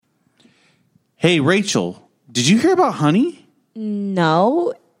Hey, Rachel, did you hear about honey?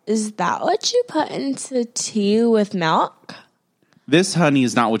 No. Is that what you put into tea with milk? This honey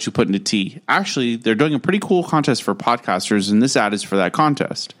is not what you put into tea. Actually, they're doing a pretty cool contest for podcasters, and this ad is for that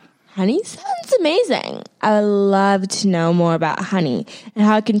contest. Honey sounds amazing. I would love to know more about honey and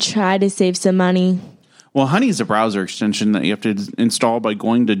how I can try to save some money. Well, Honey is a browser extension that you have to install by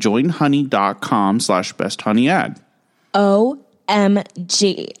going to joinhoney.com/besthoneyad.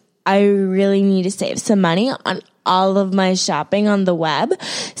 OMG. I really need to save some money on all of my shopping on the web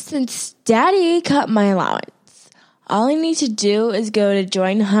since Daddy cut my allowance. All I need to do is go to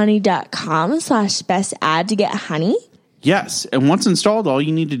joinhoney.com/bestad to get honey. Yes, and once installed, all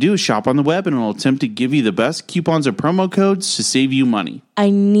you need to do is shop on the web, and it'll attempt to give you the best coupons or promo codes to save you money.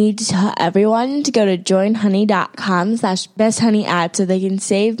 I need to tell everyone to go to joinhoney.com/besthoneyad so they can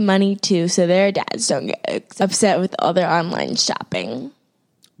save money too, so their dads don't get upset with all their online shopping.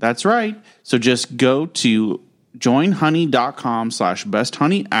 That's right. So just go to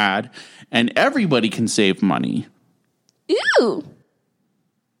joinhoney.com/besthoneyad, and everybody can save money. Ooh!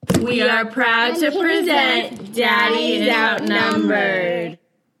 We are proud to present Daddy is Outnumbered.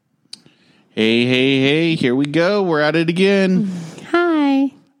 Hey, here we go. We're at it again.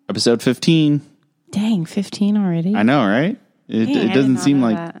 Hi. Episode 15. Dang, 15 already? I know, right? It doesn't seem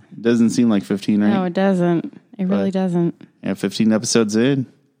like 15, right? No, it doesn't. It really doesn't. Yeah, 15 episodes in.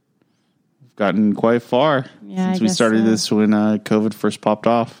 We've gotten quite far since we started this when COVID first popped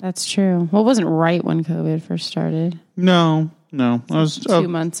off. That's true. Well, it wasn't right when COVID first started. No. I was 2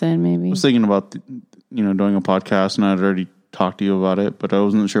 months in, maybe. I was thinking about doing a podcast, and I'd already talked to you about it, but I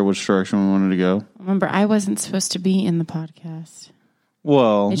wasn't sure which direction we wanted to go. Remember, I wasn't supposed to be in the podcast.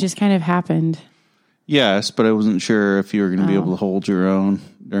 Well, it just kind of happened. Yes, but I wasn't sure if you were going to be able to hold your own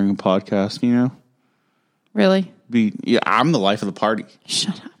during a podcast, Really? I'm the life of the party.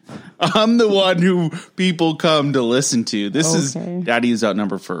 Shut up. I'm the one who people come to listen to. This is Daddy is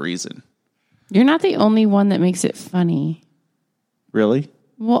Outnumbered for a reason. You're not the only one that makes it funny. Really?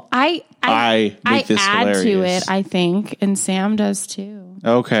 Well, I make this add hilarious to it, I think, and Sam does too.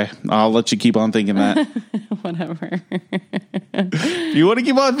 Okay, I'll let you keep on thinking that. Whatever. If you want to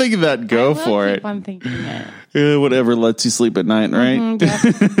keep on thinking that, go for it. Keep on thinking it. Whatever lets you sleep at night, right?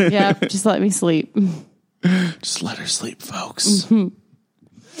 Mm-hmm, yep. Just let me sleep. Just let her sleep, folks.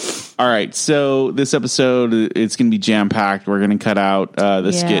 All right, so this episode, it's going to be jam-packed. We're going to cut out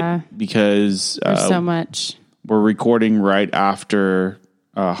the skit because there's so much. We're recording right after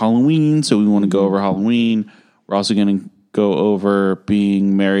Halloween, so we want to go over Halloween. We're also going to go over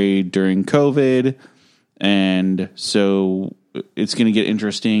being married during COVID, and so it's going to get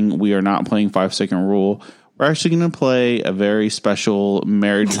interesting. We are not playing 5-second rule. We're actually going to play a very special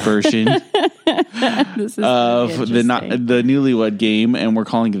marriage version of the newlywed game, and we're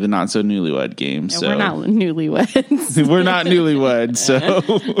calling it the not so newlywed game. Yeah, so we're not newlyweds. We're not newlyweds, so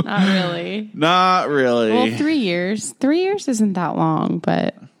not really. Not really. Well, 3 years. 3 years isn't that long,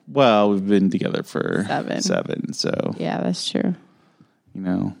 but we've been together for 7. So yeah, that's true.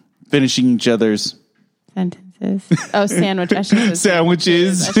 Finishing each other's sentences. Oh, sandwich. I should have said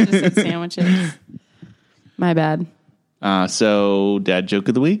sandwiches. I should have said sandwiches. My bad. So, dad joke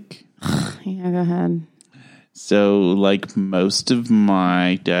of the week? Yeah, go ahead. So, like most of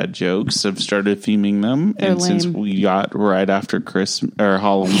my dad jokes, I've started theming them. They're and lame. Since we got right after Christmas or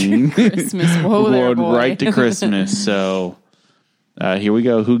Halloween, Christmas. Whoa, we're there, going boy. right to Christmas. So, here we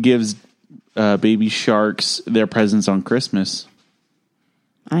go. Who gives baby sharks their presents on Christmas?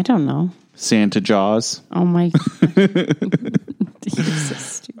 I don't know. Santa Jaws. Oh, my God. You're so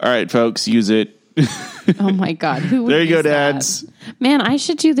stupid. All right, folks, use it. Oh my God. Who would there you go, use that? dads. Man, I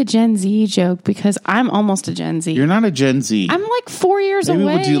should do the Gen Z joke because I'm almost a Gen Z. You're not a Gen Z. I'm like 4 years Maybe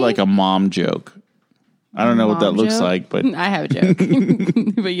away. we'll do like a mom joke. I don't know what that looks like, but I have a joke.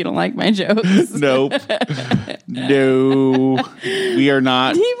 But you don't like my jokes. Nope. No. We are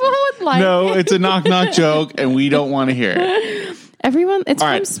not. People would like No, it's a knock knock joke and we don't want to hear it. Everyone, it's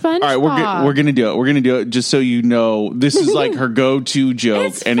from SpongeBob. All right, we're gonna do it. We're gonna do it just so you know. This is like her go-to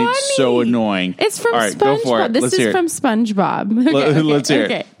joke, and it's so annoying. It's from All right, SpongeBob. go for it. This Let's is hear it. from SpongeBob. Okay, Let's hear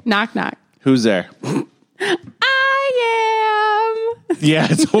it. Okay, knock knock. Who's there? I am. Yeah,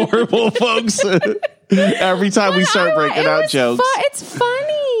 it's horrible, folks. Every time we start breaking out jokes, it's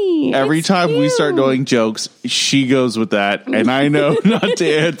funny. Every time we start doing jokes, she goes with that, and I know not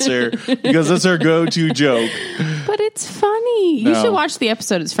to answer because that's her go-to joke. But it's funny. You should watch the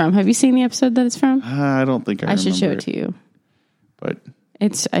episode it's from. Have you seen the episode that it's from? I don't think I should show it to you. But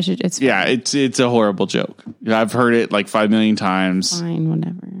it's a horrible joke. I've heard it like 5 million times. Fine,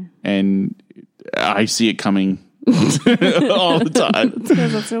 whatever. And I see it coming all the time.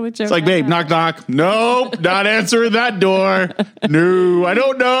 That's the only joke. It's like, babe, knock, knock. Nope, not answering that door. No, I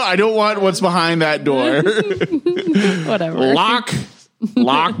don't know. I don't want what's behind that door. Whatever. Lock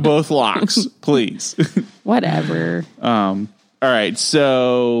both locks, please. Whatever. All right,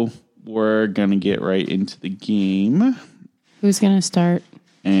 so we're going to get right into the game. Who's going to start?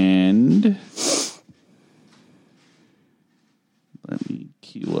 And let me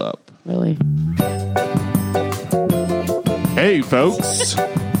queue up. Really? Hey, folks.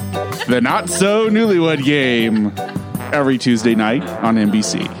 The Not So Newlywed Game. Every Tuesday night on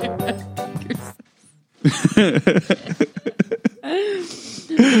NBC.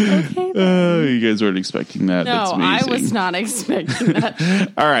 Okay. You guys weren't expecting that. No, That's I amazing. was not expecting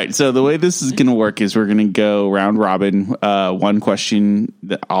that. All right. So the way this is going to work is we're going to go round robin. One question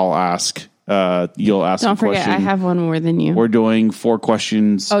that I'll ask. You'll ask Don't a question. forget, I have one more than you. We're doing 4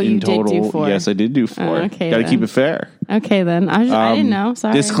 questions Oh, in you did total. do 4. Yes, I did do 4. okay, Got to then. keep it fair. Okay, then. I didn't know.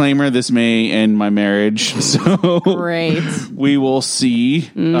 Sorry. Disclaimer, this may end my marriage. So Great. we will see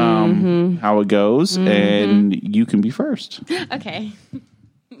how it goes. And you can be first. Okay.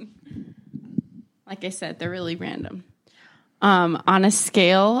 Like I said, they're really random. On a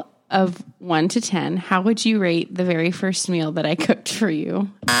scale of 1 to 10, how would you rate the very first meal that I cooked for you?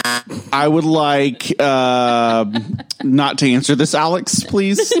 I would like not to answer this, Alex,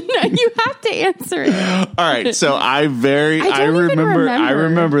 please. No, you have to answer it. All right, so I don't even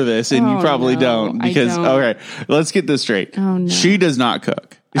remember this, and you Oh, probably no, don't I because don't. okay, let's get this straight. Oh, no. She does not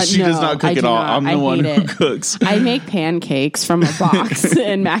cook. She does No, not cook I at do all. not. I'm the I one hate who it. cooks. I make pancakes from a box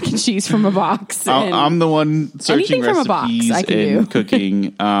and mac and cheese from a box. And I'm the one searching Anything from a box, recipes I can and do.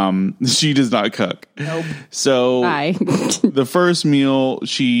 cooking. She does not cook. Nope. So I the first meal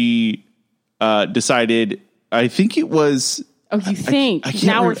she decided, I think it was. Oh, you think?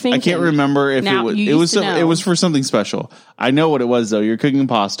 Now we're thinking. I can't remember if Now, it was. you It was. used to know. It was for something special. I know what it was though. You're cooking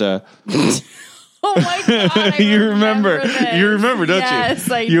pasta. Oh my god! You remember? This. You remember, don't Yes,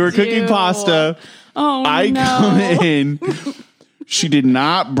 you? I You were do. cooking pasta. Oh I no! come in. She did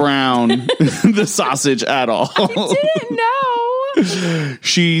not brown the sausage at all. Didn't know.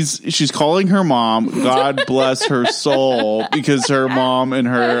 She's calling her mom. God bless her soul, because her mom and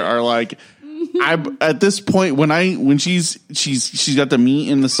her are like. At this point when she's got the meat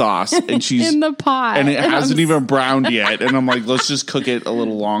in the sauce and she's In the pot, and it hasn't even browned yet, and I'm like, let's just cook it a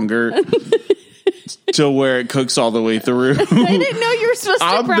little longer to where it cooks all the way through. I didn't know you were supposed to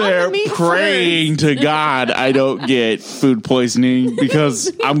I'm brown there the meat praying to God I don't get food poisoning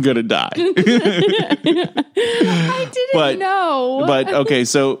because I'm gonna die. I didn't know. But okay,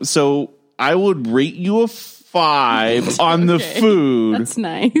 so I would rate you a 5 on the food. That's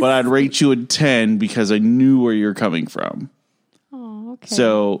nice. But I'd rate you a 10 because I knew where you're coming from. Oh, okay.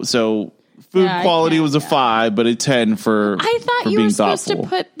 So food Yeah, I quality can't, was a 5, but a 10 for I thought for you being were supposed thoughtful. to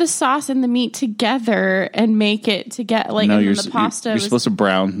put the sauce and the meat together and make it to get like No, and you're, then the pasta. you're was, supposed to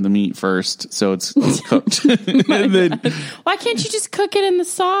brown the meat first, so it's cooked. And then Why can't you just cook it in the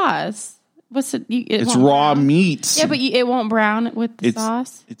sauce? What's it? it's won't raw brown. meat. Yeah, but it won't brown with the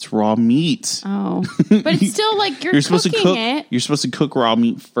sauce. It's raw meat. Oh, but it's still like you're supposed to cooking cook. it. You're supposed to cook raw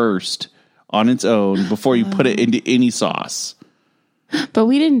meat first on its own before you put it into any sauce. But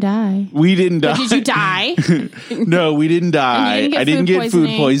we didn't die. We didn't die. Did you die? No, we didn't die. And you I didn't didn't get get food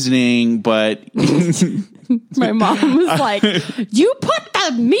food poisoning, but My mom was like, "You put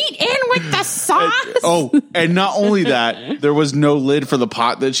the meat in with the sauce." And not only that, there was no lid for the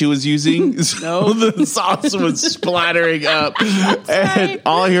pot that she was using, so the sauce was splattering up, and right.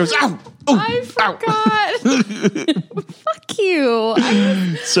 all I hear was "Ow, ow, I ow." forgot. Fuck you.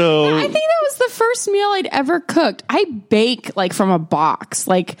 So I think that was the first meal I'd ever cooked. I bake like from a box.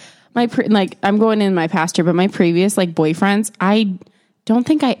 Like I'm going in my past year, but my previous like boyfriends, I don't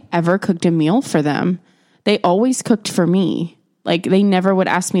think I ever cooked a meal for them. They always cooked for me. Like they never would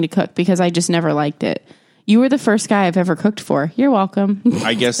ask me to cook because I just never liked it. You were the first guy I've ever cooked for. You're welcome.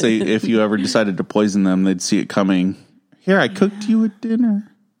 I guess if you ever decided to poison them, they'd see it coming. Here, I cooked you a dinner.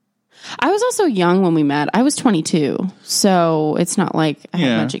 I was also young when we met. I was 22, so it's not like I Yeah.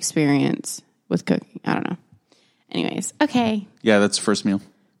 had much experience with cooking. I don't know. Anyways, okay. Yeah, that's the first meal.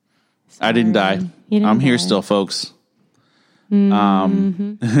 I didn't die. You didn't I'm here die. still, folks. For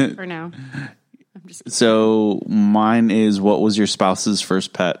now. So mine is, what was your spouse's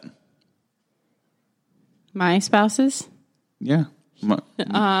first pet? My spouse's? Yeah. Me.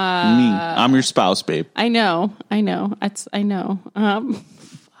 I'm your spouse, babe. I know. I know.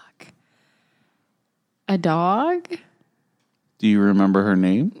 Fuck. A dog? Do you remember her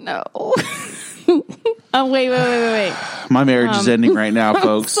name? No. Oh, wait. My marriage is ending right now,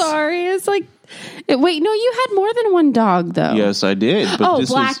 folks. Sorry. It's like Wait, no, you had more than one dog, though. Yes, I did. But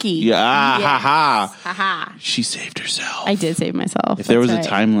this Blackie. Was, ha ha. Haha. She saved herself. I did save myself. If there was a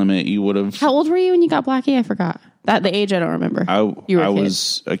time limit, you would have. How old were you when you got Blackie? I forgot. The age I don't remember. I You were a kid.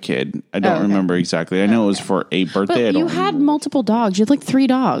 was a kid. I don't okay. remember exactly. I know it was for a birthday. But you had multiple dogs. You had like 3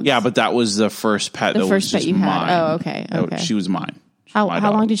 dogs. Yeah, but that was the first pet. The that first was pet just you had. mine. Oh, okay. Okay. She was mine. How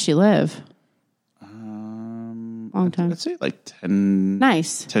long did she live? Long time. I'd say like 10.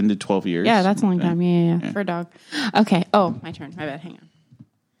 Nice. 10 to 12 years. Yeah, that's a long time. Yeah. For a dog. Okay. Oh, my turn. My bad. Hang on.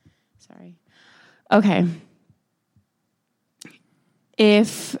 Sorry. Okay.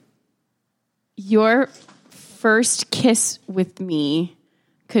 If your first kiss with me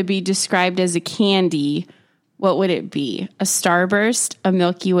could be described as a candy, what would it be? A Starburst, a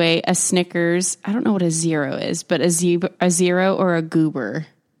Milky Way, a Snickers? I don't know what a zero is, but a zero or a goober?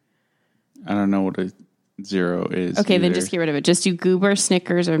 I don't know what a zero is. Okay, then either. just get rid of it. Just do goober,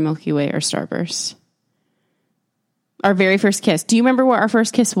 Snickers, or Milky Way, or Starburst. Our very first kiss. Do you remember what our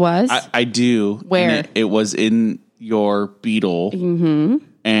first kiss was? I do. Where? And it was in your Beetle. Mm-hmm.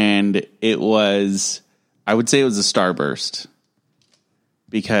 And it was, I would say it was a Starburst.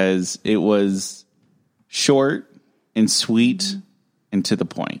 Because it was short and sweet and to the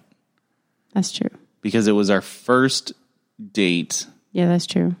point. That's true. Because it was our first date. Yeah, that's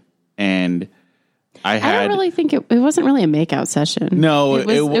true. And I don't really think it wasn't really a makeout session. No, it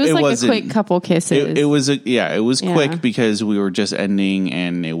was like wasn't. a quick couple kisses. It was quick because we were just ending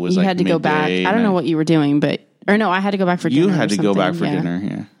and it was you like had to go back. I don't know what you were doing, but I had to go back for dinner. You had to go back for yeah. dinner.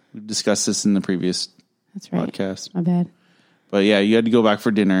 Yeah, we discussed this in the previous That's right. podcast. My bad. But yeah, you had to go back for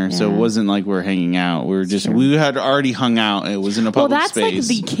dinner, so it wasn't like we're hanging out. We were we had already hung out. It was in a public space. Well, that's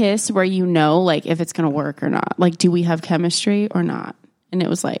like the kiss where you know, like if it's gonna work or not. Like, do we have chemistry or not? And it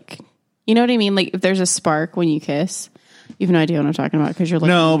was like, you know what I mean? Like if there's a spark when you kiss, you have no idea what I'm talking about because you're like,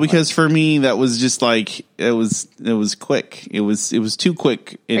 no, because for me that was just like it was quick. It was too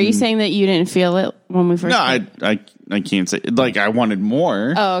quick. Are you saying that you didn't feel it when we first? No, I can't say like I wanted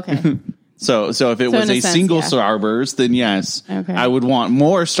more. Oh, okay. So if it was in a a sense, single yeah. Starburst, then yes, Okay. I would want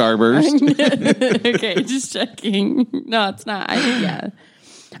more Starburst. Okay, just checking. No, it's not. Yeah.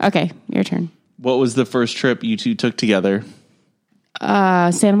 Okay, your turn. What was the first trip you two took together?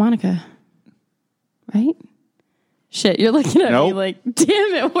 Santa Monica. Right? Shit, you're looking at me Nope. like,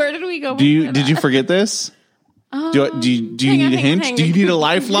 damn it, where did we go? Did you forget this? Do you need a hint? Do you need a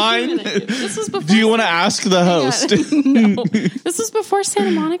lifeline? This was before. Do you want to ask the host? No, this was before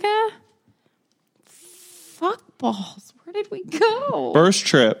Santa Monica. Fuck balls. Where did we go? First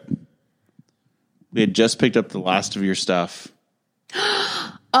trip. We had just picked up the last of your stuff.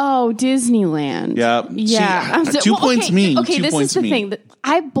 Oh, Disneyland. Yeah. Yeah. See, 2 points me. Okay, 2 this points is the me. thing. That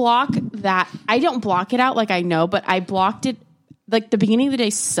I block that. I don't block it out like I know, but I blocked it. Like the beginning of the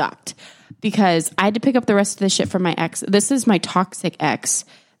day sucked because I had to pick up the rest of the shit from my ex. This is my toxic ex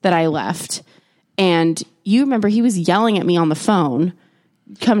that I left. And you remember he was yelling at me on the phone,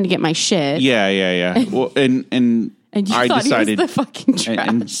 coming to get my shit. Yeah. Well, and you I thought decided he was the fucking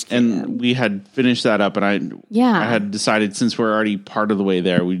trash and we had finished that up, and I had decided since we're already part of the way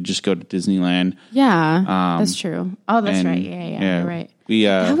there, we'd just go to Disneyland. Yeah, that's true. Oh, that's right. Yeah, you're right.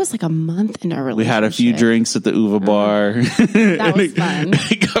 That was like a month into our relationship. We had a few drinks at the Uva bar. That was fun.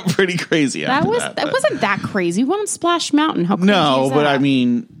 It got pretty crazy. That wasn't that crazy. We went on Splash Mountain. How crazy No, is that? but I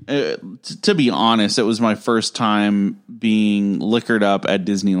mean, to be honest, it was my first time being liquored up at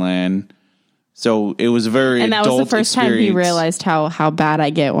Disneyland. So it was a very and that was the first time he realized how bad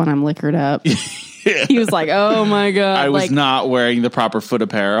I get when I'm liquored up. He was like, "Oh my god!" I was not wearing the proper foot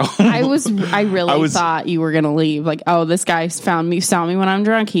apparel. I really thought you were gonna leave. Like, oh, this guy saw me when I'm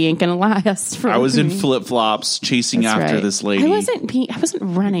drunk. He ain't gonna last. I was in flip flops chasing after this lady. I wasn't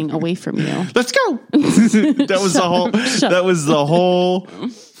running away from you. Let's go. That was the whole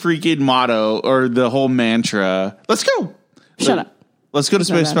freaking motto or the whole mantra. Let's go. Shut up. Let's go to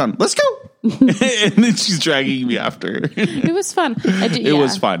Space Mountain. Let's go. And then she's dragging me after. It was fun. It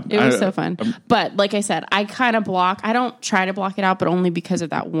was fun. It was so fun. But like I said, I kind of block. I don't try to block it out, but only because of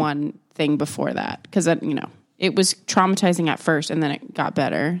that one thing before that. Because, it was traumatizing at first and then it got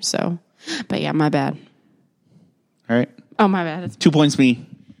better. So, but yeah, my bad. All right. Oh, my bad. It's 2 points me.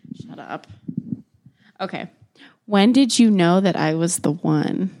 Shut up. Okay. When did you know that I was the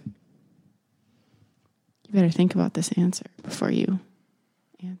one? You better think about this answer before you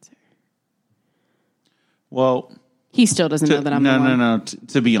answer. Well, he still doesn't know that I'm the one. No.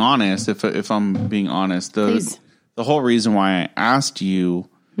 To be honest, if I'm being honest, the whole reason why I asked you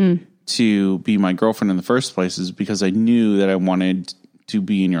to be my girlfriend in the first place is because I knew that I wanted to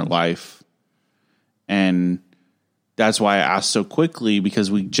be in your life, and that's why I asked so quickly, because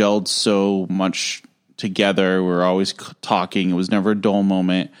we gelled so much together. We were always talking. It was never a dull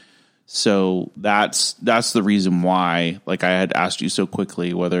moment. So that's the reason why, like, I had asked you so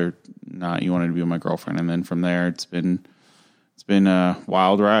quickly whether or not you wanted to be my girlfriend. And then from there, it's been a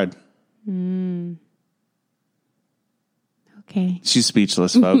wild ride. Okay. She's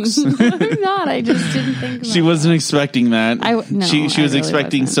speechless, folks. I'm not. I just didn't think about She wasn't expecting that. She was really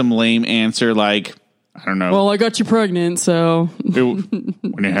expecting wasn't. some lame answer like, I don't know. Well, I got you pregnant, so.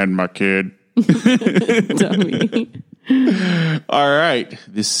 When you had my kid. Dummy. All right.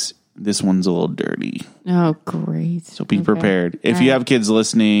 This one's a little dirty. Oh, great. So be prepared. If you have kids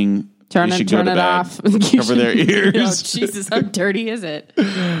listening, Turn they should it go to bed. off. Cover their ears. Oh, Jesus, how dirty is it?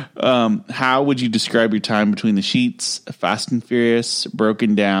 How would you describe your time between the sheets? Fast and Furious,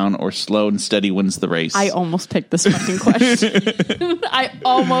 Broken Down, or Slow and Steady wins the race? I almost picked this fucking question. I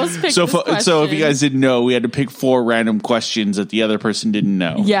almost picked this question. So if you guys didn't know, we had to pick 4 random questions that the other person didn't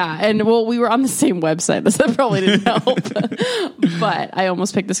know. Yeah, and well, we were on the same website. That probably didn't help. But I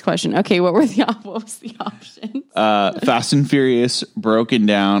almost picked this question. Okay, what was the options? Fast and Furious, Broken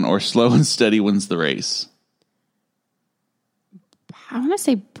Down, or Slow and Steady wins the race? I want to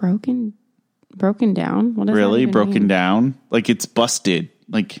say broken down. What is Really? that Broken mean? Down? Like it's busted.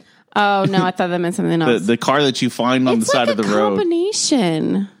 Like Oh no, I thought that meant something else. the car that you find on the side of the road.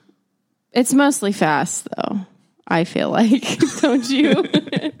 Combination. It's mostly fast though. I feel like, don't you?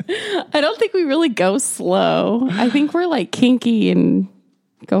 I don't think we really go slow. I think we're like kinky and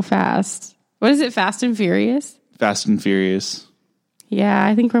go fast. What is it? Fast and Furious? Fast and Furious. Yeah,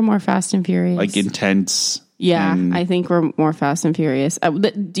 I think we're more Fast and Furious. Like intense. Yeah, I think we're more Fast and Furious.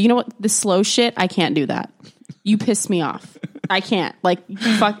 Do you know what? The slow shit, I can't do that. You piss me off. I can't. Like,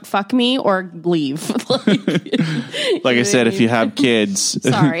 fuck me or leave. Like I said, if you have kids,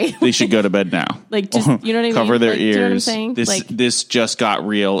 Sorry. they should go to bed now. Like, just, you know what I mean? Cover their like, ears. Do you know what I'm saying? This just got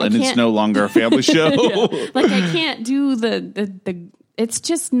real, and it's can't- no longer a family show. Yeah. Like, I can't do the it's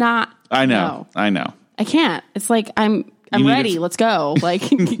just not. I know. No. I know. I can't. It's like, I'm need ready. to- Let's go. Like,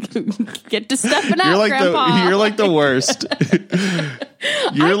 get to stepping out, You're like Grandpa. you're like the worst.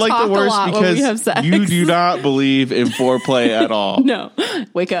 You're like talk the a worst lot when we have because sex. you do not believe in foreplay at all. No,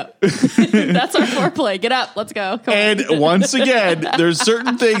 wake up. That's our foreplay. Get up. Let's go. Come on. And once again, there's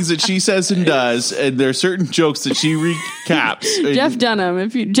certain things that she says and does, and there's certain jokes that she recaps. Jeff Dunham.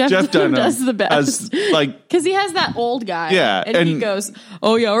 Jeff Dunham does the best. has, like, Because he has that old guy. Yeah, And he and- goes,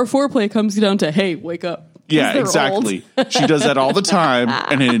 oh, yeah, our foreplay comes down to, hey, wake up. 'Cause yeah, they're exactly. She does that all the time,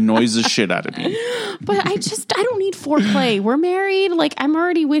 and it annoys the shit out of me. old. But I don't need foreplay. We're married. Like, I'm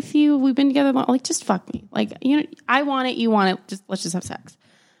already with you. We've been together long. Like, just fuck me. Like, you know, I want it. You want it. Let's just have sex.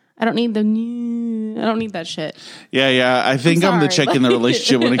 I don't need I don't need that shit. Yeah. I think I'm the sorry. chick in the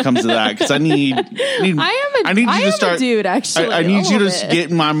relationship when it comes to that, because I need you to start. A dude, actually. I need a you to little bit. get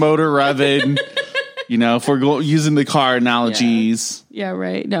my motor revving. You know, if we're using the car analogies. Yeah,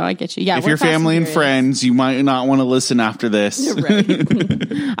 right. No, I get you. Yeah, If we're you're fast family and furious. friends, you might not want to listen after this. Right.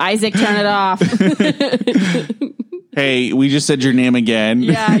 Isaac, turn it off. Hey, we just said your name again.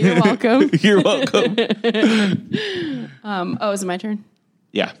 Yeah, you're welcome. You're welcome. Is it my turn?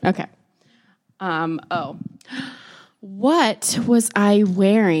 Yeah. Okay. What was I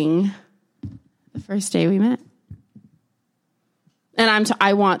wearing the first day we met? And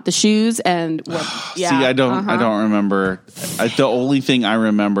I want the shoes and what? Yeah. See, I don't remember. The only thing I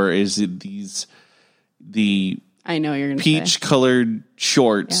remember is the I know you're gonna peach say. colored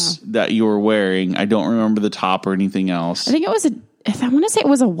shorts that you were wearing. I don't remember the top or anything else. I think it was I want to say it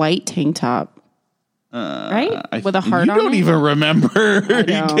was a white tank top. Right? With a heart you on don't it. even remember. You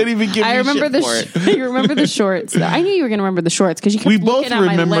No. can't even give I me remember shit for it. You remember the shorts. Though. I knew you were going to remember the shorts because you kept We both looking at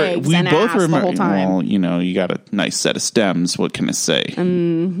my remember. legs We and both ass the remember. whole time. Well, you know, you got a nice set of stems. What can I say?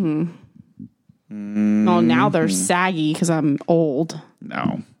 Well, now they're saggy because I'm old.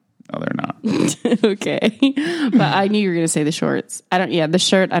 No, they're not. Okay. But I knew you were going to say the shorts. The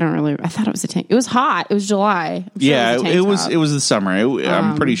shirt, I thought it was a tank. It was hot. It was July. I'm sure Yeah, a tank it was. top. It was the summer.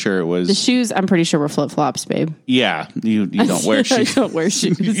 I'm pretty sure it was. The shoes, I'm pretty sure were flip flops, babe. Yeah, you don't wear I shoes. don't wear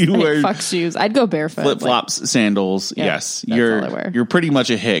shoes. You wear fuck shoes. I'd go barefoot. flip flops, sandals. Yeah, Yes, that's all I wear. you're pretty much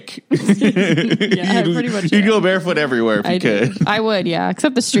a hick. Yeah, I pretty much You am. go barefoot everywhere if you could. I would, yeah.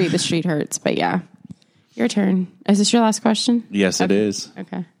 Except the street. The street hurts. But yeah. Your turn. Is this your last question? Yes, it is.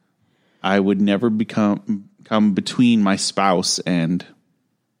 Okay. I would never come between my spouse and.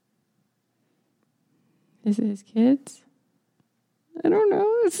 Is it his kids? I don't know.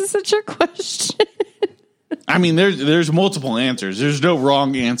 This is such a question. I mean, there's multiple answers. There's no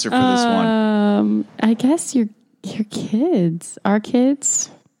wrong answer for this one. I guess your kids. Our kids.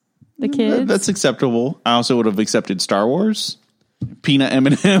 the kids. That's acceptable. I also would have accepted Star Wars. Peanut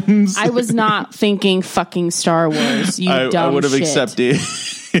M&Ms. I was not thinking fucking Star Wars. You dumb I would have shit. accepted.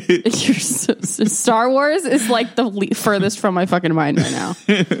 Star Wars is like the furthest from my fucking mind right now.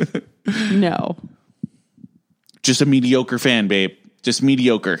 No. Just a mediocre fan, babe. Just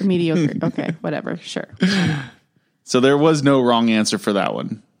mediocre. Mediocre. Okay, whatever. Sure. So there was no wrong answer for that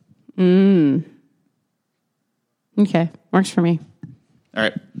one. Okay. Works for me. All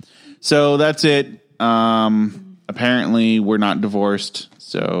right. So that's it. Apparently we're not divorced.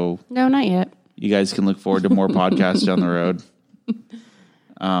 So No, not yet. you guys can look forward to more podcasts down the road.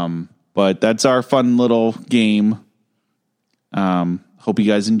 But that's our fun little game. Hope you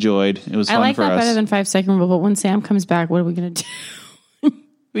guys enjoyed. It was I fun like for that us. better than 5 second rule, but when Sam comes back, what are we going to do?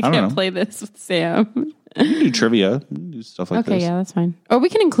 We don't can't know. play this with Sam. We can do trivia. We can do stuff like Okay, this. yeah, that's fine. Or we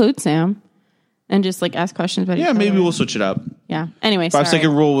can include Sam and just like ask questions about each Yeah, maybe other. we'll switch it up. Yeah. Anyway, 5 sorry.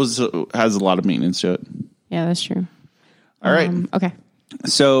 second rule has a lot of maintenance to it. Yeah, that's true. All right. Okay.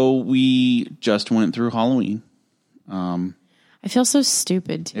 So we just went through Halloween. I feel so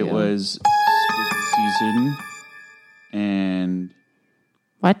stupid too. It was spooky season. And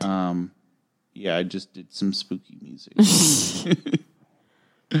What? yeah, I just did some spooky music.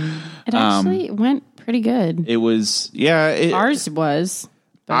 It actually went pretty good. It was, yeah. Ours was.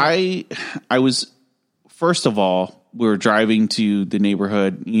 I was, first of all, we were driving to the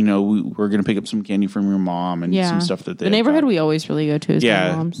neighborhood. You know, we were going to pick up some candy from your mom and Yeah. some stuff that they The had neighborhood got. we always really go to is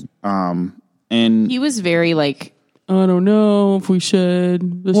Yeah. my mom's. And He was very like, I don't know if we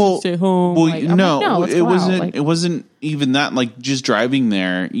should. Let's just stay home. Well, Like, I'm no, like, let's it go out. wasn't. Like, It wasn't even that. Like just driving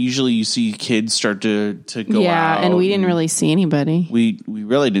there. Usually, you see kids start to go yeah, out. and we didn't really see anybody. We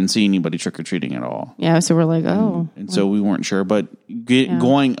really didn't see anybody trick or treating at all. Yeah, so we're like, oh. And so we weren't sure. But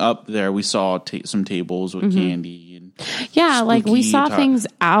going up there, we saw some tables with candy and Yeah, like we spooky saw talk. things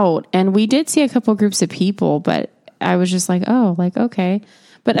out and we did see a couple groups of people, but I was just like, oh, like, okay.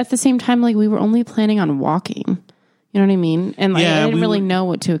 But at the same time, like we were only planning on walking. You know what I mean? And like, Yeah, I didn't we really were- know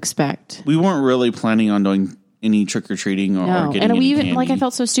what to expect. we weren't really planning on doing any trick or treating or No. getting And any we even, candy. like, I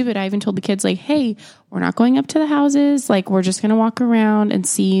felt so stupid. I even told the kids, like, hey, we're not going up to the houses. Like, we're just going to walk around and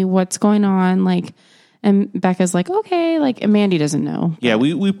see what's going on. Like, and Becca's like, okay. Like, and Mandy doesn't know. Yeah,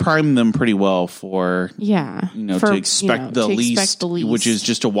 we primed them pretty well for Yeah. to expect the least, which is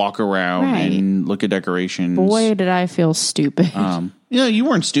just to walk around Right. and look at decorations. Boy, did I feel stupid. Yeah, you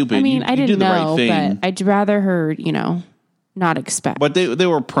weren't stupid. I mean, you I didn't did the know, right thing. but I'd rather her, not expect. But they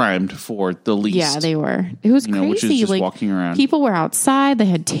were primed for the least. Yeah, they were. It was crazy. which is just like walking around. People were outside. They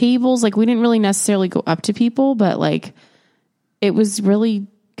had tables. Like we didn't really necessarily go up to people, but like it was really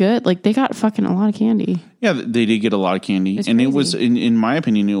good. Like they got fucking a lot of candy. Yeah, they did get a lot of candy, It's and crazy. it was, in my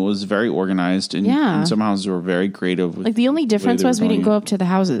opinion, it was very organized, and, Yeah. and some houses were very creative. With Like the only difference they were was we didn't doing go up to the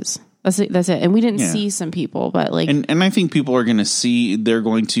houses. That's it. And we didn't Yeah. see some people, but like and I think people are going to see. They're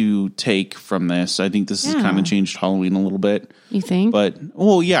going to take from this. I think this has Yeah. kind of changed Halloween a little bit. you think, But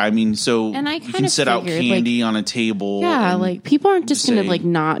yeah, I mean, so And I you kind can of set out figured, candy on a table. yeah, and- like people aren't just going to say, like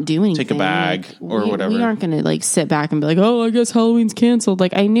not do anything. take a bag Like, or whatever. We aren't going to like sit back and be like, oh, I guess Halloween's canceled.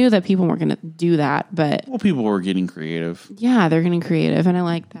 Like I knew that people weren't going to do that, but well, people were getting creative. yeah, they're getting creative, and I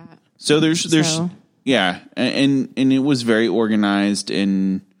like that. So there's So- yeah, and it was very organized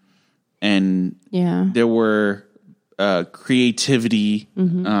and Yeah. there were creativity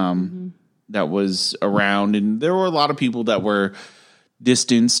Mm-hmm. that was around, and there were a lot of people that were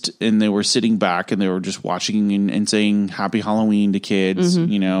distanced and they were sitting back and they were just watching and saying Happy Halloween to kids.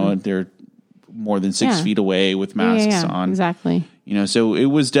 They're more than 6 Mm-hmm. Yeah. feet away with masks yeah, on. Exactly. So it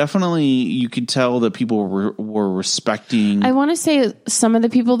was definitely, you could tell that people were respecting. I want to say some of the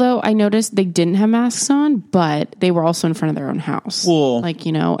people, though, I noticed they didn't have masks on, but they were also in front of their own house. Well, like,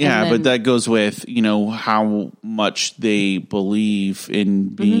 yeah, and but that goes with, how much they believe in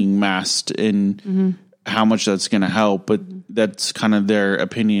being masked and how much that's going to help. But that's kind of their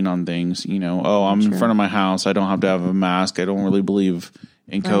opinion on things. I'm in front of my house. I don't have to have a mask. I don't really believe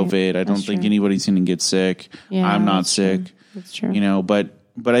in COVID. I don't think anybody's going to get sick. Yeah, I'm not that's sick. true. That's true.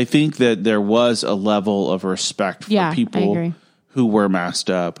 But I think that there was a level of respect for Yeah, I people agree. who were masked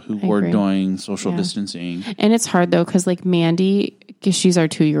up, who were agree. doing social distancing. And it's hard, though, because, like, Mandy, because she's our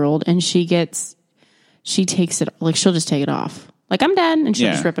 2-year-old, and she takes it, like, she'll just take it off. Like, I'm done, and she'll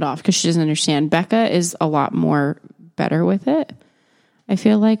Yeah. just rip it off because she doesn't understand. Becca is a lot more better with it, I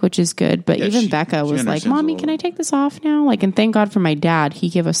feel like, which is good. But Yeah, even she Becca was like, understands a Mommy, little. can I take this off now? Like, and thank God for my dad. He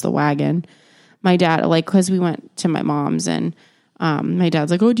gave us the wagon. My dad, like, because we went to my mom's and my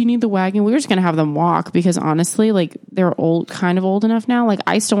dad's like, oh, do you need the wagon? We were just going to have them walk because honestly, like, they're kind of old enough now. Like,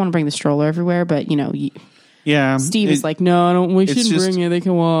 I still want to bring the stroller everywhere, but, Yeah. Steve is like, no, we shouldn't just- bring it. They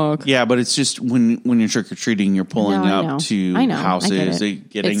can walk. Yeah, but it's just when you're trick-or-treating, you're pulling No, I know. up to I know. I houses, get it.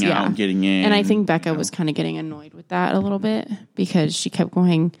 getting out and getting in. And I think Becca was kind of getting annoyed with that a little bit because she kept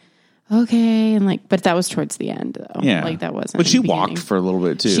going, okay. And like, but that was towards the end though. Yeah. Like that wasn't. But she in the walked beginning. for a little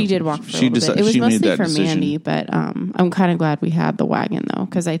bit too. She did walk for a little bit. It was she made mostly that for decision. Mandy, but I'm kind of glad we had the wagon though,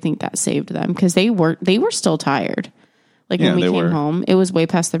 because I think that saved them because they were still tired. Like Yeah, when we they came were. home, it was way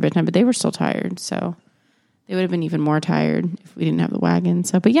past their bedtime, but they were still tired. So they would have been even more tired if we didn't have the wagon.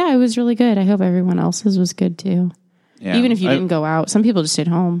 So, but yeah, it was really good. I hope everyone else's was good too. Yeah. Even if you didn't go out, some people just stayed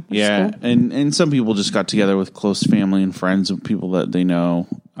home. which is Yeah, cool. and some people just got together with close family and friends of people that they know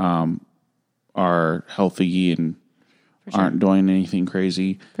are healthy and aren't doing anything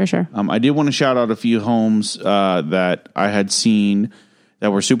crazy. For sure. I did want to shout out a few homes that I had seen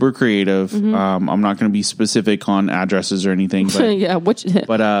that were super creative. Mm-hmm. I'm not going to be specific on addresses or anything, but Yeah,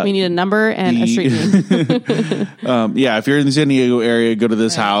 But, we need a number and a street name, yeah, if you're in the San Diego area, go to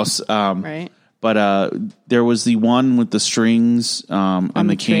this house. right? But there was the one with the strings and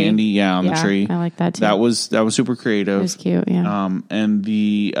the tree. candy, on the tree. I like that too. That was super creative. It was cute, yeah. And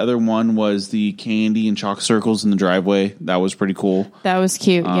the other one was the candy and chalk circles in the driveway. That was pretty cool. That was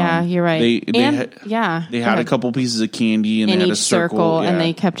cute. Yeah, you're right. They and, had, yeah, They go had a ahead. couple pieces of candy and in they had each a circle, and yeah.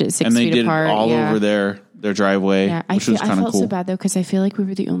 they kept it 6 and they feet did apart. it all yeah. over their driveway, Yeah, which was I kind of felt cool. so bad though because I feel like we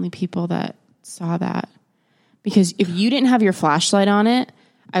were the only people that saw that. Because if you didn't have your flashlight on it,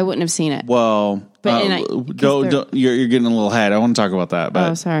 I wouldn't have seen it. Well, But- and I- 'cause don't you're getting a little ahead. I want to talk about that,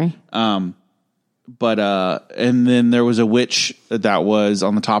 but Oh, sorry. and then there was a witch that was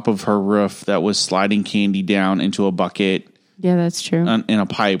on the top of her roof that was sliding candy down into a bucket Yeah, that's true. in a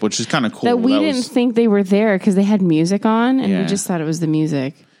pipe, which is kind of cool. that we didn't was, think they were there because they had music on, and Yeah. we just thought it was the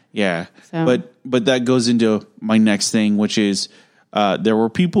music. yeah. So- But that goes into my next thing, which is there were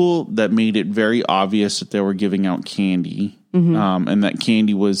people that made it very obvious that they were giving out candy, and that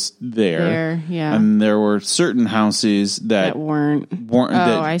candy was there. Yeah. And there were certain houses that That weren't.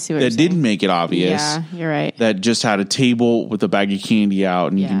 I see what that you're didn't saying. make it obvious. Yeah, you're right. That just had a table with a bag of candy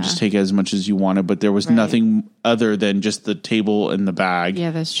out, and you can Yeah. just take as much as you wanted. But there was nothing other than just the table and the bag.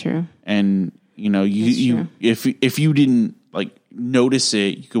 Yeah, that's true. And you if you didn't like notice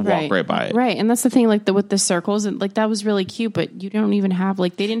it, you could walk right by it. Right, and that's the thing, like with the circles, and like that was really cute. But you don't even have they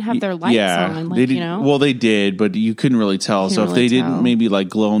didn't have their lights on, they did, Well, they did, but you couldn't really tell. So if really they tell. didn't maybe like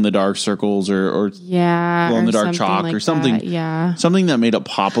glow in the dark circles or yeah, glow in the or dark something chalk like or something, that. Yeah. something that made it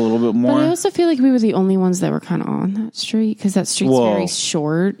pop a little bit But more. I also feel like we were the only ones that were kind of on that street because that street's Well, very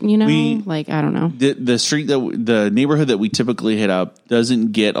short. You know, like I don't know. The street the neighborhood that we typically hit up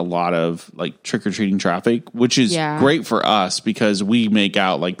doesn't get a lot of like trick or treating traffic, which is Yeah. great for us because we make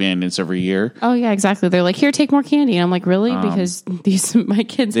out like bandits every year. Oh yeah, exactly. They're like, here, take more candy, and I'm like, really? Because my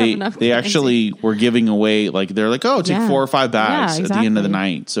kids have They enough. they candy. actually were giving away like they're like, oh, take Yeah. 4 or 5 bags Yeah, at the end of the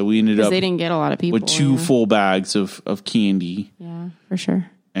exactly. night. So we ended 'Cause up they didn't get a lot of people with 2 full bags of candy. Yeah, for sure.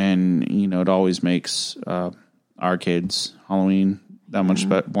 And it always makes our kids Halloween that much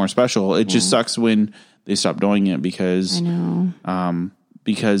more special. It just sucks when they stop doing it because I know.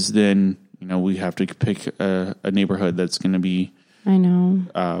 because then we have to pick a neighborhood that's going to be I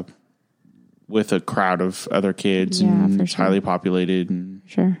know. with a crowd of other kids Yeah, and for it's sure. highly populated, and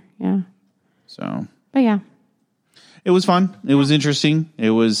Sure. Yeah. so But yeah. it was fun. It was interesting.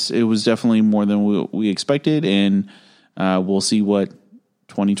 It was definitely more than we expected, and we'll see what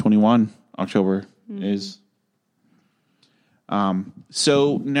 2021 October is.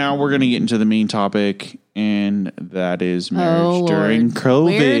 So now we're going to get into the main topic, and that is marriage during COVID.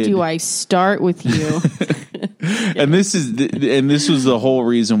 Where do I start with you? And this was the whole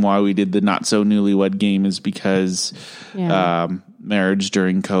reason why we did the not so newlywed game, is because Yeah. marriage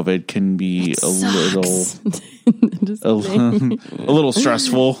during COVID can be a little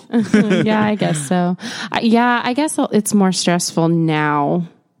stressful. Yeah, I guess so. I guess it's more stressful now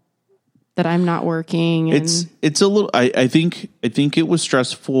that I'm not working. And It's a little. I think it was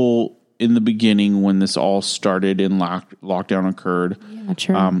stressful in the beginning when this all started and lockdown occurred. yeah,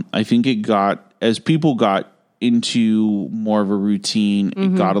 true. I think it got, as people got into more of a routine,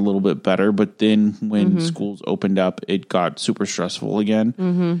 it got a little bit better. But then when schools opened up, it got super stressful again.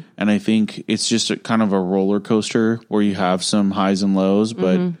 And I think it's just kind of a roller coaster where you have some highs and lows.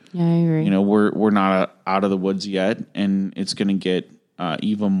 But yeah, I agree. we're not out of the woods yet, and it's going to get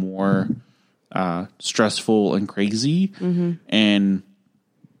even more stressful and crazy. And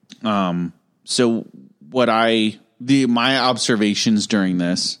so what my observations during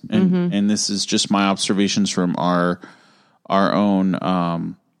this, and this is just my observations from our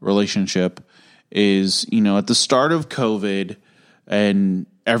own relationship, is at the start of COVID, and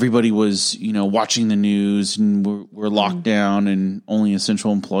everybody was, watching the news, and we're locked down, and only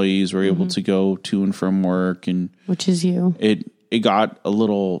essential employees were able to go to and from work. And which is you. It got a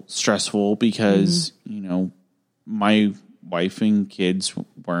little stressful because, my wife and kids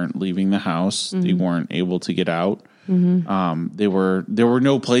weren't leaving the house. They weren't able to get out. There were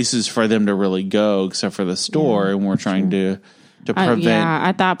no places for them to really go except for the store, and we're trying to prevent.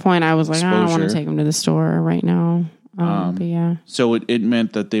 At that point, I was like, I don't want to exposure. take them to the store right now. But yeah, So it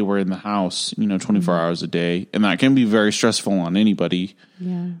meant that they were in the house, 24 hours a day, and that can be very stressful on anybody.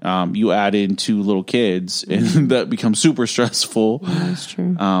 yeah, You add in 2 little kids, and that becomes super stressful. that's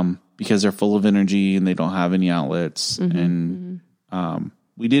true. Because they're full of energy and they don't have any outlets. And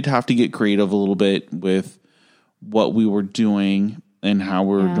we did have to get creative a little bit with what we were doing and how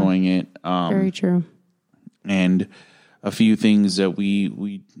we were doing it. Very true. And a few things that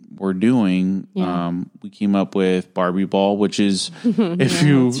we were doing. We came up with Barbie Ball, which is, if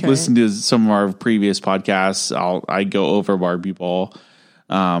you that's right. listen to some of our previous podcasts, I go over Barbie Ball.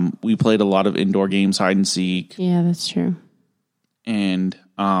 We played a lot of indoor games, hide and seek. Yeah, that's true. And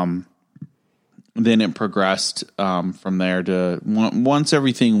then it progressed from there to once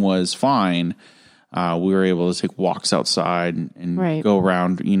everything was fine, we were able to take walks outside and Right. go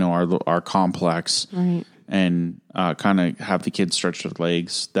around, our complex, Right. and kind of have the kids stretch their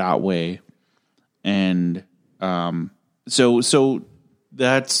legs that way. And so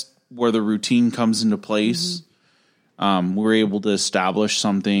that's where the routine comes into place. We were able to establish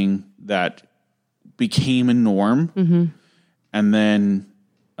something that became a norm, and then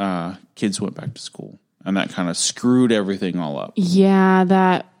kids went back to school, and that kind of screwed everything all up. Yeah,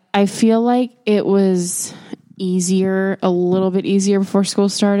 that I feel like it was a little bit easier before school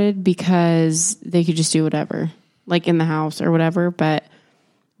started because they could just do whatever, like in the house or whatever. But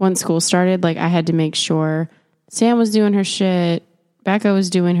once school started, like I had to make sure Sam was doing her shit, Becca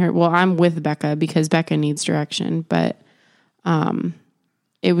was doing her. Well, I'm with Becca because Becca needs direction, but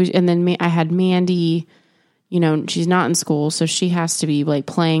it was, and then I had Mandy. She's not in school, so she has to be like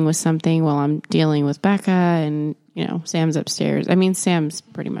playing with something while I'm dealing with Becca, and Sam's upstairs. I mean, Sam's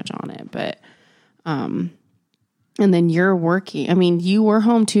pretty much on it, but and then you're working. I mean, you were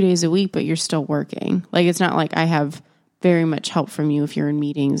home 2 days a week, but you're still working. Like, it's not like I have very much help from you if you're in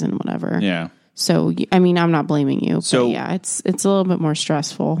meetings and whatever. Yeah. So, I mean, I'm not blaming you. So- but yeah, it's a little bit more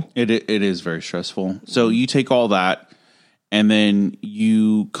stressful. It is very stressful. So you take all that, and then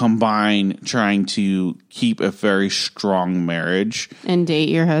you combine trying to keep a very strong marriage And date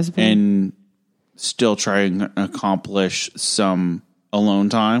your husband. and still try and accomplish some alone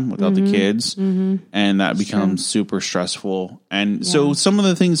time without the kids, and that becomes super stressful. And so some of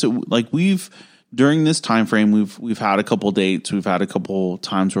the things that like during this time frame, we've had a couple dates, we've had a couple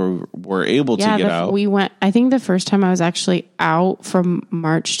times where we're able to get out. We went. I think the first time I was actually out from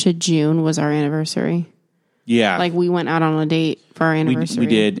March to June was our anniversary. Yeah, Like we went out on a date for our we anniversary.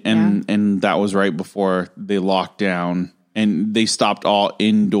 did, and that was right before they locked down and they stopped all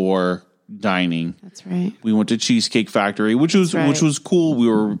indoor dining. That's right. We went to Cheesecake Factory, which was cool. We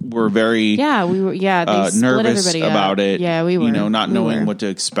were very Yeah, we were. Yeah, they split nervous everybody up. about it. Yeah, we were. Not We knowing were. what to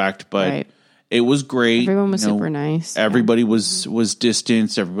expect, but Right. it was great. Everyone was super nice. Everybody was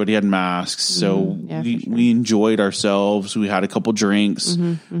distanced. Everybody had masks, so Yeah, we for sure. we enjoyed ourselves. We had a couple drinks.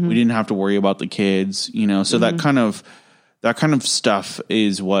 We didn't have to worry about the kids. So that kind of stuff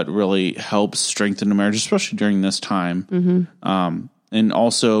is what really helps strengthen the marriage, especially during this time. And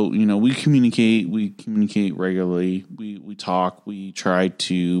also, we communicate regularly. We talk. We try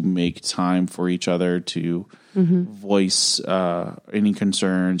to make time for each other to voice any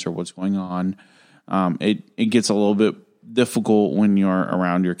concerns or what's going on. It gets a little bit difficult when you're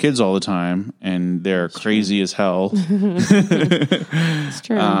around your kids all the time and they're crazy as hell. It's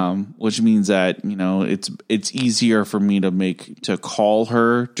true. Which means that it's easier for me to call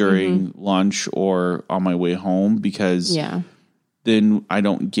her during lunch or on my way home because yeah. then I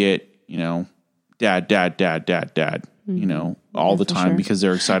don't get dad all the time sure. because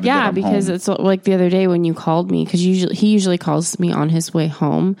they're excited. Yeah, that I'm because home. it's like the other day when you called me, because he usually calls me on his way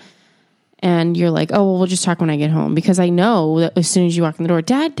home, and you're like, "Oh, well, we'll just talk when I get home," because I know that as soon as you walk in the door,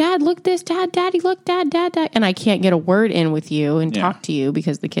 Dad, look this, Daddy, look, Dad, and I can't get a word in with you and talk to you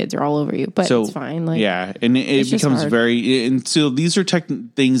because the kids are all over you. But it's fine. Like, yeah, and it just becomes hard. and so these are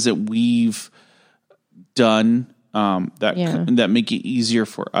things that we've done that make it easier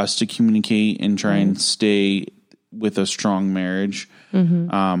for us to communicate and try and stay with a strong marriage.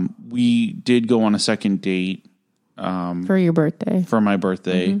 We did go on a second date for your birthday. for my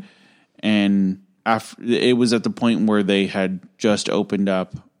birthday, and it was at the point where they had just opened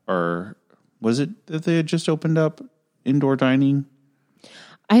up, or was it that they had just opened up indoor dining?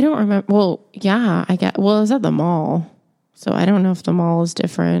 I don't remember. Well, yeah, I it was at the mall. So I don't know if the mall is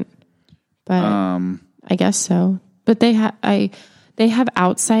different, but I guess so. But they have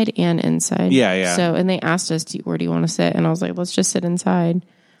outside and inside. Yeah. So, and they asked us, where do you want to sit? And I was like, let's just sit inside.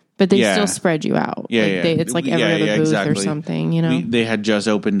 But they still spread you out. Yeah, It's like every other booth or something, you know? They had just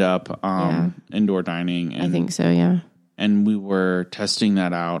opened up indoor dining. And, I think so, yeah. And we were testing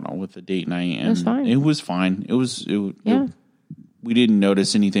that out with the date night. And it was fine. It was fine. We didn't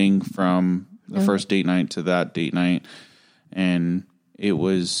notice anything from the first date night to that date night. And it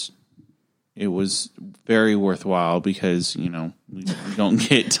was very worthwhile because, we don't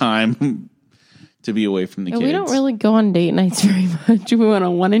get time to be away from the kids. We don't really go on date nights very much. We went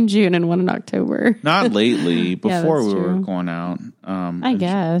on one in June and one in October. Not lately. Before we were going out. I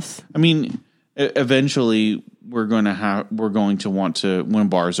guess. I mean, eventually we're going to want to, when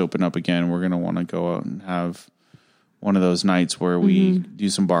bars open up again, we're going to want to go out and have one of those nights where we do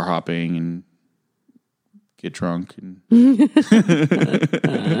some bar hopping and get drunk and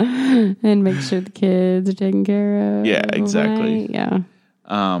and make sure the kids are taken care of. Yeah, exactly. Right? Yeah.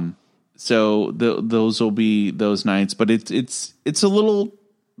 So those will be those nights, but it's a little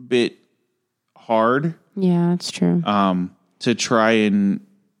bit hard. Yeah, it's true. To try and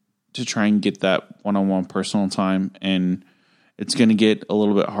get that one-on-one personal time, and it's going to get a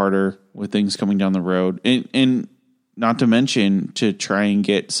little bit harder with things coming down the road, and not to mention to try and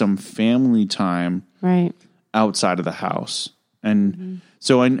get some family time right outside of the house. And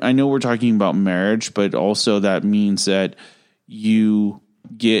so I know we're talking about marriage, but also that means that you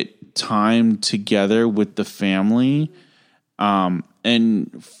get time together with the family.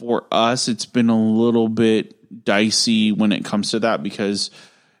 And for us, it's been a little bit dicey when it comes to that because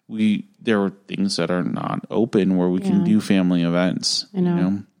there are things that are not open where we can do family events. I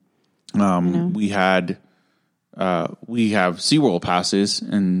know. We have SeaWorld passes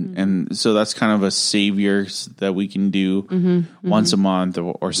and so that's kind of a savior that we can do once a month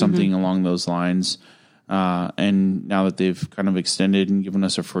or something along those lines. And now that they've kind of extended and given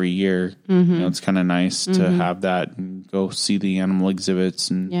us a free year, it's kind of nice to have that and go see the animal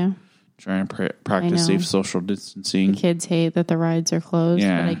exhibits and try and practice safe social distancing. The kids hate that the rides are closed, but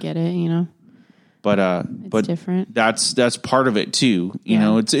I get it, But it's different. That's part of it too. You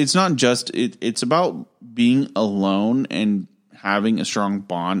know, it's not just it's about being alone and having a strong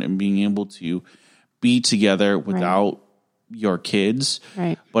bond and being able to be together without your kids.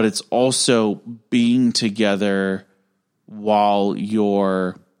 Right. But it's also being together while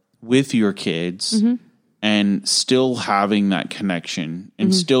you're with your kids and still having that connection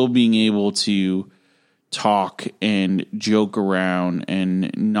and still being able to talk and joke around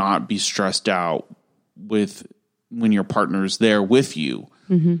and not be stressed out with when your partner's there with you,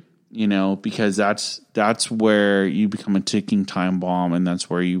 because that's where you become a ticking time bomb. And that's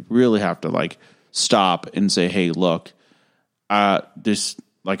where you really have to stop and say, hey, look, I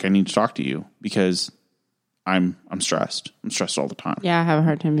need to talk to you because I'm stressed. I'm stressed all the time. Yeah. I have a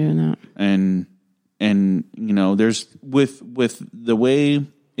hard time doing that. And there's with the way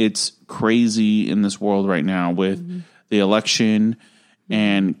it's crazy in this world right now with the election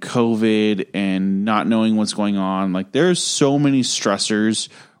and COVID and not knowing what's going on. There's so many stressors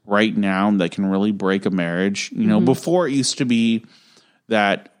right now that can really break a marriage. Before it used to be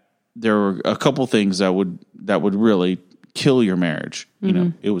that there were a couple things that would really kill your marriage.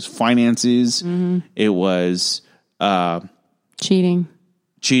 It was finances. It was cheating,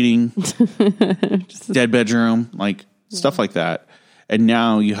 dead bedroom, stuff like that. And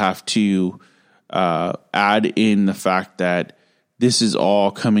now you have to add in the fact that this is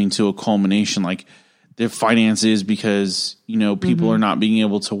all coming to a culmination, their finances, because, people are not being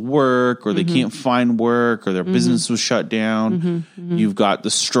able to work or they can't find work or their business was shut down. You've got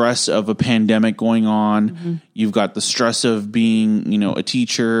the stress of a pandemic going on. You've got the stress of being, a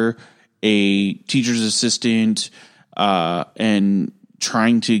teacher, a teacher's assistant, and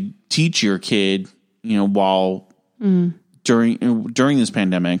trying to teach your kid, while during this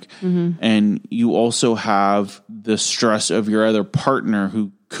pandemic. And you also have the stress of your other partner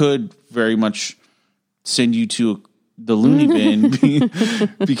who could very much send you to the loony bin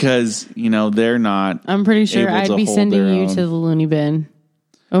because, they're not. I'm pretty sure I'd be sending you to the loony bin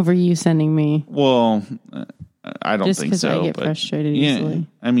over you sending me. Well, I don't think so. I get frustrated easily.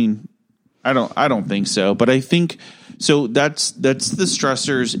 I mean, I don't think so, but I think so. That's the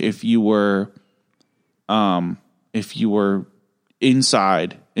stressors if you were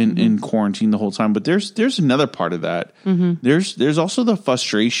inside in quarantine the whole time. But there's another part of that. There's also the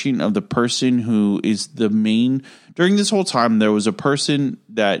frustration of the person who is the main during this whole time. There was a person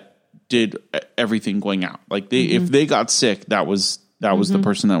that did everything going out. If they got sick, that was that was the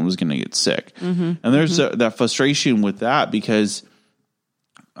person that was going to get sick. And there's that frustration with that because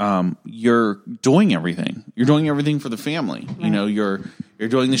you're doing everything. You're doing everything for the family. Right. You know, you're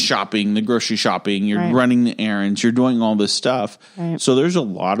doing the shopping, the grocery shopping, you're running the errands, you're doing all this stuff. Right. So there's a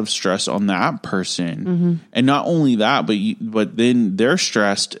lot of stress on that person. And not only that, but then they're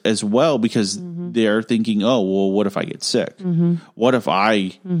stressed as well because they're thinking, oh, well, what if I get sick? What if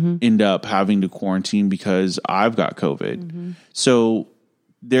I end up having to quarantine because I've got COVID? So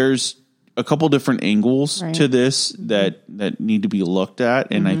there's a couple different angles to this that need to be looked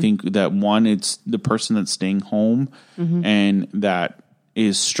at. And I think that one, it's the person that's staying home and that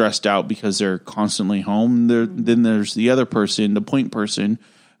is stressed out because they're constantly home. Then there's the other person, the point person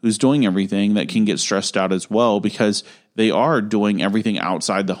who's doing everything that can get stressed out as well because they are doing everything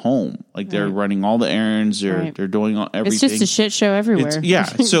outside the home. Like they're running all the errands, they're doing everything. It's just a shit show everywhere.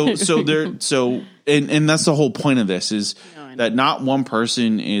 So and that's the whole point of this is that not one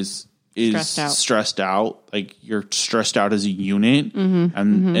person is stressed out. Like you're stressed out as a unit,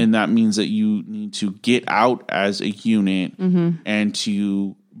 and that means that you need to get out as a unit and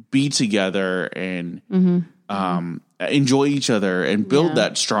to be together and enjoy each other and build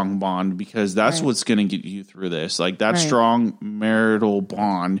that strong bond because that's what's going to get you through this. Like that strong marital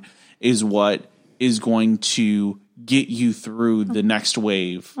bond is what is going to get you through the next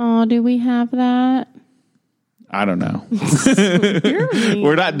wave. Oh, do we have that? I don't know.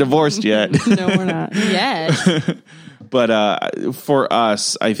 We're not divorced yet. No, we're not yet. But for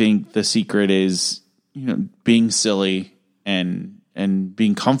us, I think the secret is, being silly and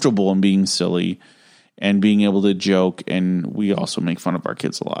being comfortable in being silly and being able to joke. And we also make fun of our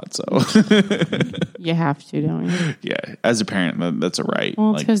kids a lot. So you have to, don't you? Yeah. As a parent, that's a right.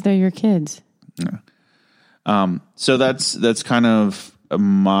 Well, it's because they're your kids. Yeah. So that's kind of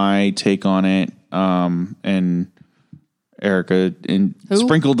my take on it. And Erica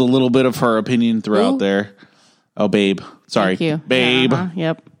sprinkled a little bit of her opinion throughout there. Oh, babe. Sorry. Thank you. Babe.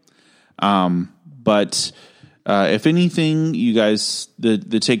 Yep. But if anything, you guys, the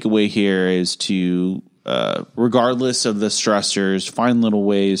takeaway here is to, regardless of the stressors, find little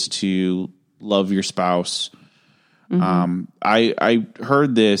ways to love your spouse. I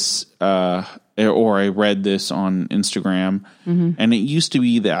heard this, or I read this on Instagram, and it used to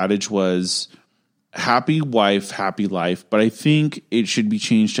be the adage was happy wife, happy life, but I think it should be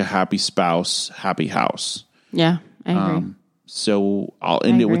changed to happy spouse, happy house. Yeah, I agree. So I'll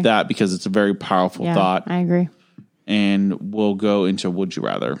end it with that because it's a very powerful thought. I agree. And we'll go into Would You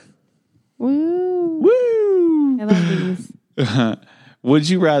Rather. Woo! I love these. Would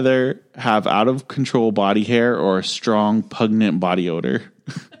you rather have out of control body hair or a strong, pungent body odor?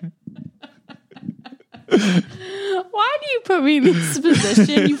 Why do you put me in this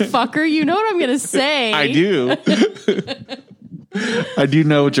position, you fucker? You know what I'm going to say. I do. I do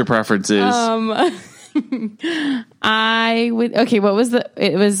know what your preference is. I would. Okay, what was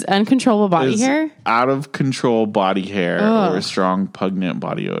it was uncontrollable body hair? Out of control body hair or a strong, pungent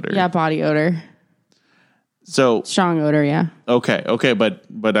body odor? Yeah, body odor. So strong odor, yeah. Okay, but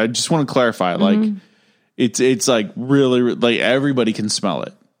I just want to clarify, like it's like really like everybody can smell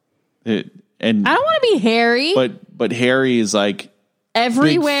it. And I don't want to be hairy. But hairy is like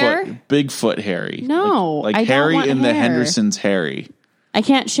everywhere. Bigfoot hairy. No, like I Harry don't want and hair. the Hendersons hairy. I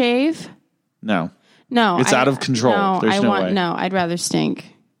can't shave. No, it's out of control. No, There's no way. No, I'd rather stink.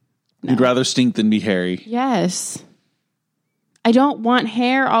 No. You'd rather stink than be hairy. Yes. I don't want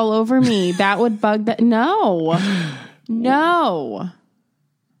hair all over me. That would bug that. No.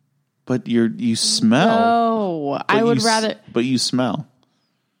 But you smell. No, I would rather. But you smell.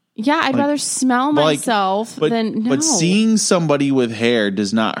 Yeah, I'd rather smell myself than no. But seeing somebody with hair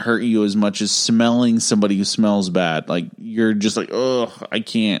does not hurt you as much as smelling somebody who smells bad. Like you're just like, ugh, I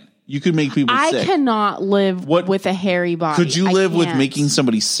can't. You could make people sick. I cannot live with a hairy body. Could you live with making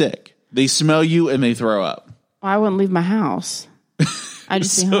somebody sick? They smell you and they throw up. I wouldn't leave my house. I'd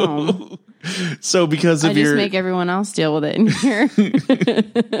just be home. So because of I just make everyone else deal with it in here.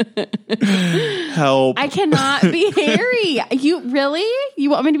 Help. I cannot be hairy. You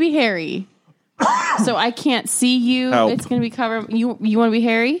want me to be hairy? So I can't see you. Help. It's going to be covered. You want to be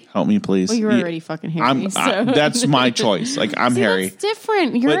hairy? Help me, please. Well, you're already fucking hairy. That's my choice. Like I'm hairy. That's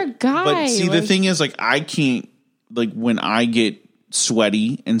different. You're a guy. But see, the thing is, like, I can't. Like when I get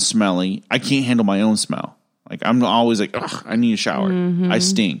sweaty and smelly, I can't handle my own smell. Like I'm always like, ugh, I need a shower. I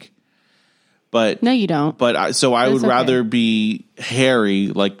stink. But no, you don't. But I would rather be hairy,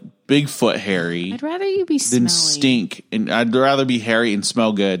 like Bigfoot hairy. I'd rather you be smelly. Than stink, and I'd rather be hairy and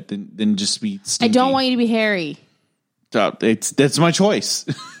smell good than just be stinky. I don't want you to be hairy. That's my choice.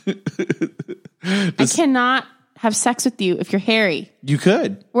 I cannot have sex with you if you're hairy? You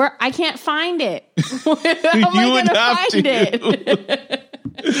could. Where I can't find it. How am I would going to have find to. it?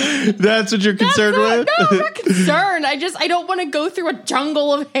 That's what you're concerned with? No, I'm not concerned. I don't want to go through a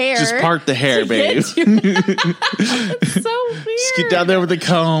jungle of hair. Just part the hair, babe. It's so weird. Just get down there with the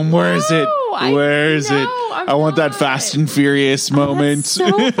comb. Where is it? Where is it? I want that Fast and Furious moment. That's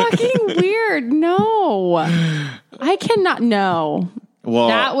so fucking weird. No. I cannot. No. Well,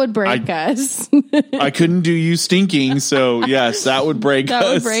 that would break us. I couldn't do you stinking, so yes, that would break us.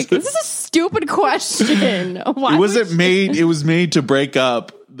 That would break. This is a stupid question. Why It was made to break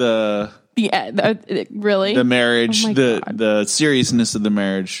up the really the marriage, Oh my God. the seriousness of the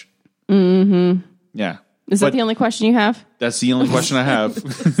marriage. Mm-hmm. Yeah. Is that the only question you have? That's the only question I have.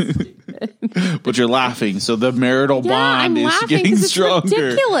 But you're laughing, so the marital bond is getting stronger. It's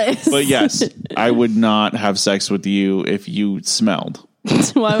ridiculous. But yes, I would not have sex with you if you smelled.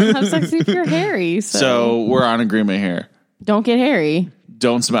 Well, I would have sex if you're hairy. So we're on agreement here. Don't get hairy.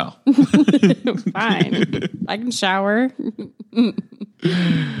 Don't smell. Fine. I can shower. All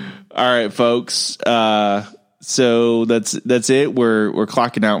right, folks. So that's it. We're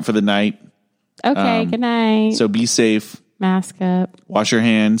clocking out for the night. Okay, good night. So be safe. Mask up. Wash your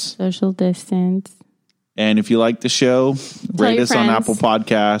hands. Social distance. And if you like the show, rate your us on friends. Apple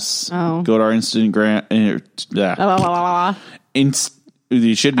Podcasts. Oh. Go to our Instagram.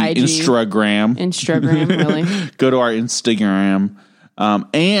 You should be IG. Instagram. Instagram, really. Go to our Instagram.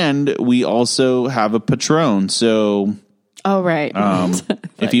 And we also have a Patron. So Oh, right.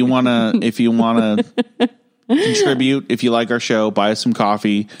 if you wanna contribute, if you like our show, buy us some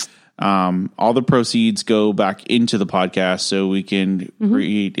coffee. All the proceeds go back into the podcast so we can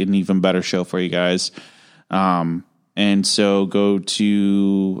create an even better show for you guys. And so go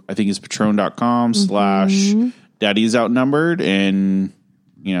to, I think it's patron.com/daddy's outnumbered and,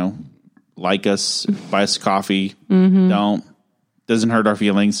 like us, buy us coffee. Doesn't hurt our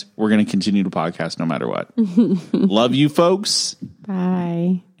feelings. We're going to continue to podcast no matter what. Love you folks.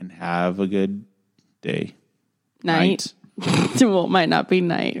 Bye. And have a good day. Night. Well, it might not be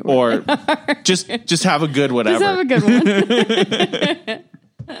night. Or just have a good whatever. Just have a good one.